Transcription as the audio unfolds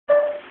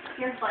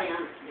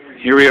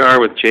Here we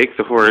are with Jake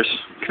the horse.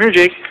 Come here,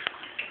 Jake.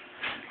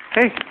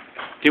 Hey,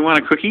 do you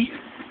want a cookie?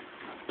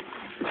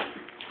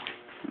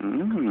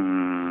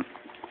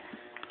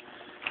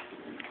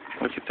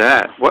 Look at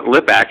that. What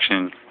lip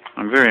action.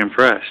 I'm very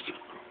impressed.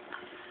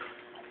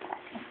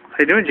 How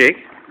you doing, Jake?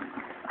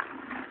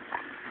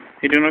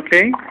 You doing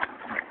okay?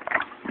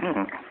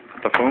 Oh,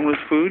 the phone was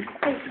food?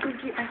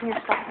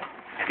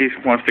 He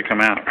wants to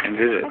come out and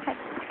visit. Okay.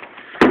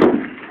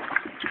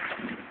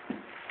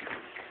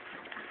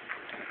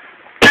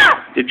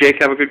 Did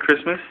Jake have a good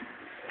Christmas?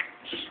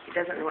 He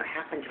doesn't know what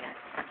happened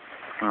yet.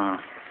 Oh.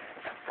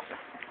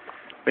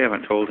 We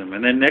haven't told him.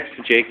 And then next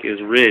to Jake is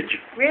Ridge.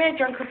 Ridge,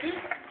 on cookie?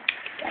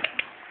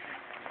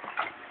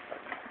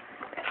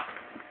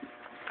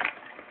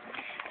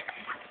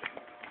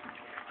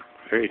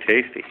 Very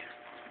tasty.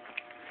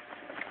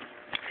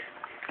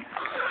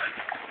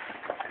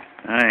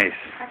 Nice.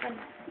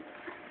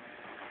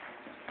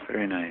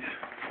 Very nice.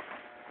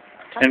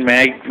 And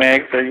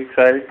Mags, are you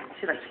excited?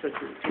 She likes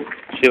cookies too.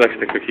 She likes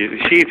the cookies.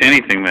 She eats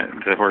anything that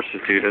the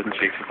horses do, doesn't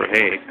she, except for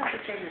hay.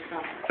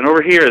 And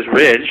over here is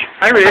Ridge.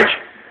 Hi, Ridge.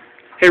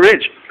 Hey,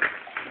 Ridge.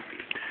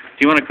 Do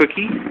you want a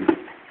cookie?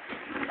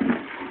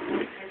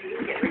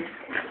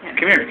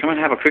 Come here. Come and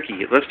have a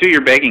cookie. Let's do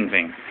your begging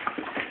thing.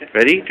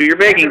 Ready? Do your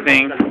begging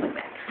thing.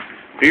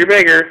 Do your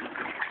beggar.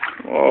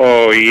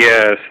 Oh,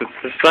 yes. It's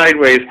the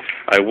sideways.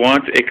 I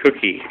want a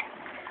cookie.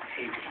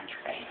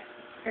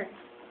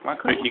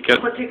 You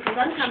got,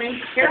 I'm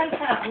coming. Here I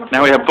come.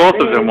 now we have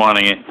both of them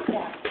wanting it.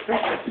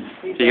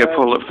 So you got to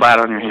pull it flat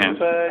on your hand.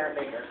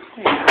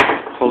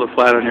 Hold it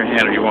flat on your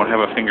hand or you won't have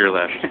a finger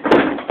left.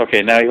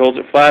 Okay, now he holds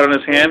it flat on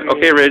his hand.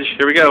 Okay, Ridge,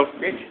 here we go.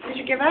 Ridge, did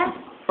you give up?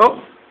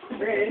 Oh.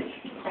 Ridge.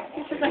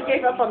 He says I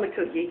gave up on the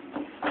cookie.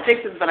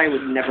 Jake says, but I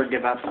would never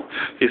give up.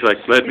 He's like,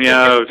 let me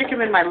out. Stick him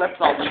in my lips,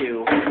 I'll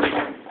chew.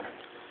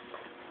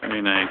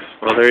 Very nice.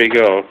 Well, there you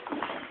go.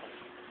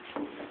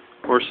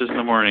 Horses in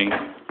the morning.